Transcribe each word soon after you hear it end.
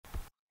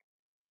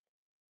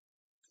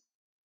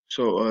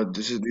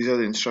These are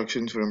the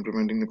instructions for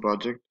implementing the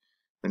project.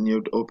 And you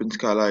have to open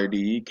Scala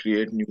IDE,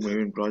 create new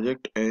Maven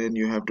project, and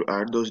you have to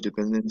add those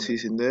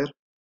dependencies in there.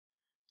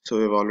 So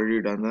we've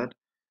already done that.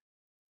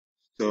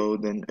 So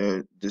then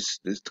this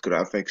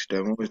GraphX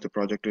demo is the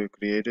project we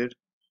created,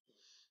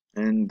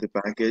 and the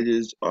package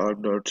is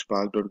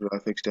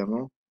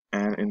r.spark.graphxdemo.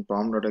 And in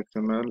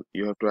pom.xml,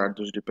 you have to add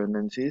those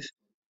dependencies.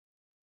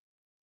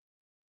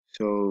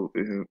 So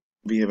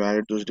we have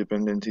added those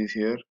dependencies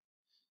here,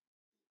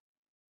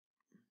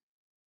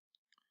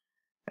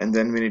 and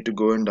then we need to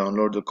go and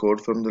download the code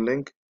from the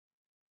link.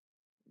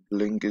 The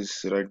link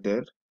is right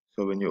there.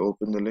 So when you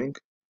open the link,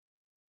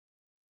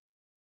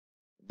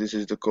 this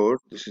is the code.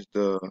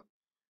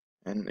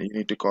 And you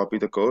need to copy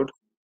the code,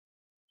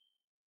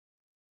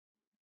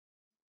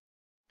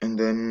 and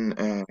then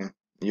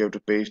you have to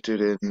paste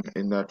it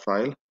in that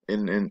file.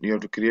 In you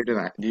have to create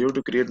a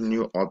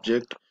new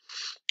object,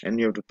 and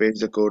you have to paste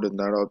the code in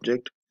that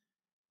object,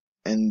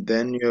 and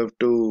then you have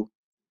to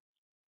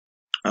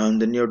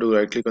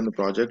right click on the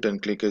project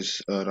and click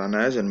as run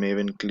as and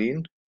Maven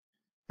clean.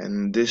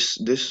 And this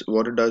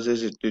what it does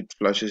is it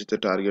flushes the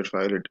target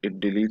file.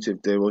 It deletes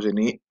if there was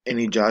any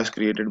jars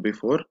created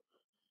before.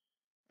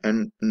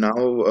 And now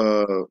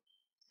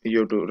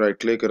you have to right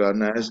click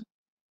run as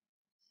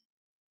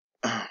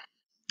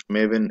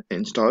Maven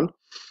install.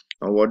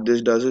 What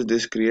this does is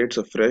this creates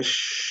a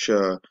fresh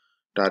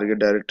target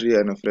directory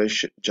and a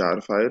fresh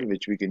jar file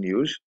which we can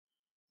use.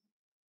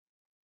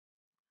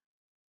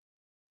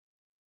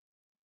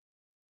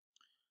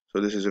 So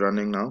this is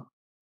running now.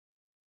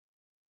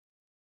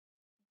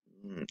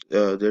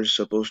 There's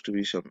supposed to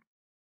be some,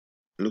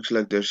 looks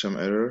like there's some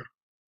error.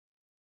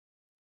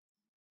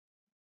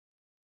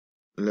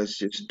 Let's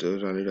just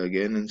run it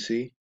again and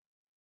see.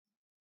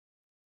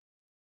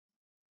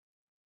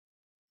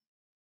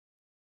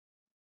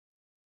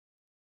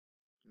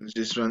 Let's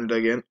just run it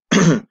again.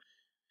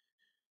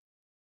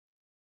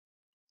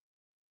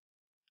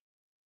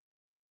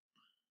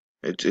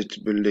 It's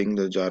building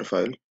the jar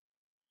file,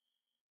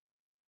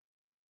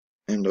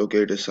 and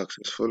okay, it is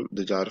successful.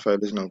 The jar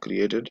file is now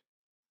created.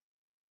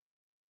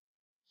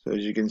 So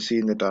as you can see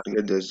in the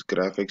target, there's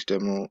graphics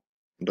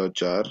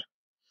demo.jar.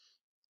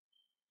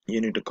 You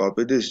need to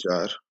copy this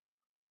jar.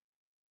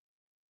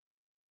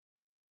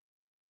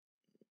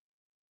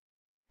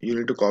 You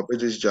need to copy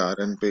this jar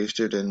and paste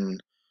it in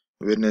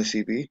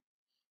WinSCP.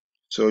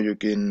 So you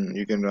can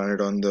run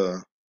it on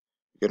the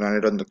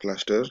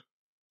cluster.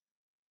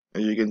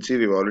 As you can see,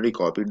 we've already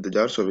copied the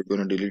jar, so we're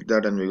going to delete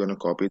that and we're going to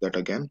copy that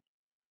again.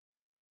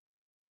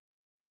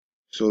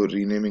 So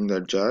renaming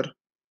this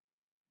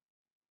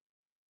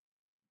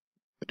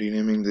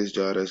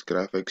jar as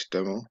graphics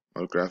demo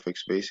or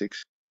graphics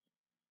basics.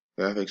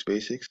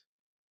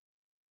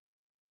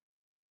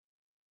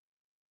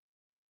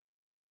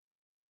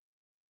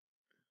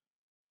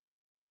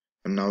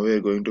 And now we are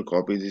going to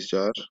copy this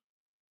jar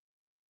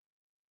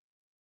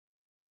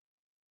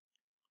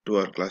to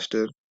our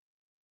cluster,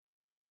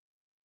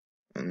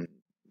 and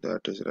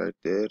that is right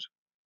there.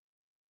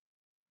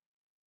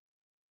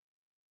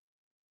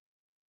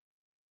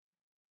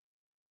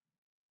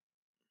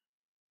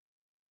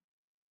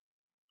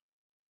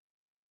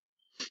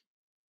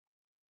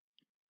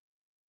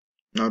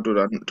 Now to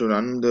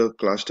run the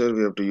cluster,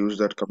 we have to use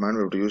that command.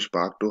 We have to use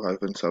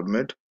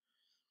spark2-submit.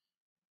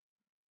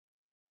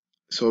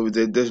 So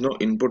there's no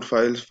input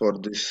files for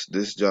this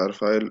jar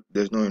file.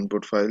 There's no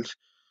input files.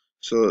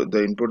 So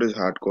the input is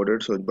hard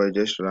coded. So by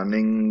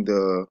running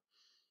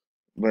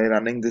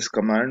this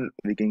command,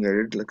 we can get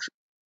it. Like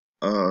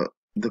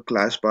the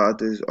class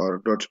path is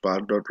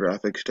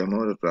or.spark.graphicsdemo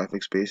or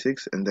graphics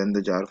basics, and then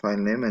the jar file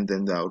name, and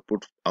then the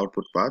output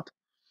path.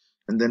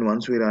 And then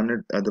once we run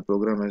it, the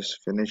program has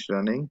finished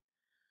running.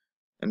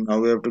 And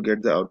now we have to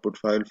get the output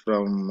file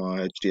from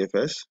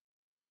HDFS.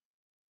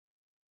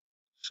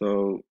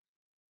 So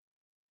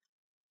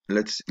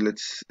we're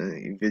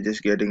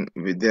just getting,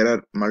 there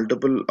are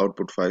multiple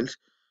output files.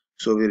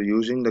 So we're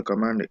using the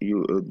command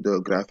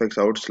the graphics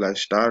out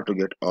slash star to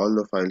get all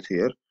the files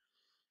here.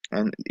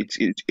 And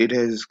it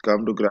has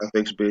come to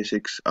graphics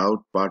basics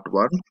out part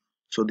 1.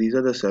 So these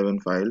are the 7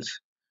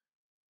 files.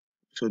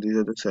 So these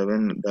are the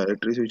 7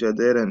 directories which are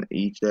there, and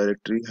each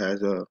directory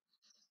has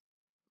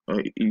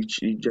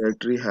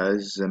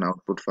an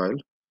output file.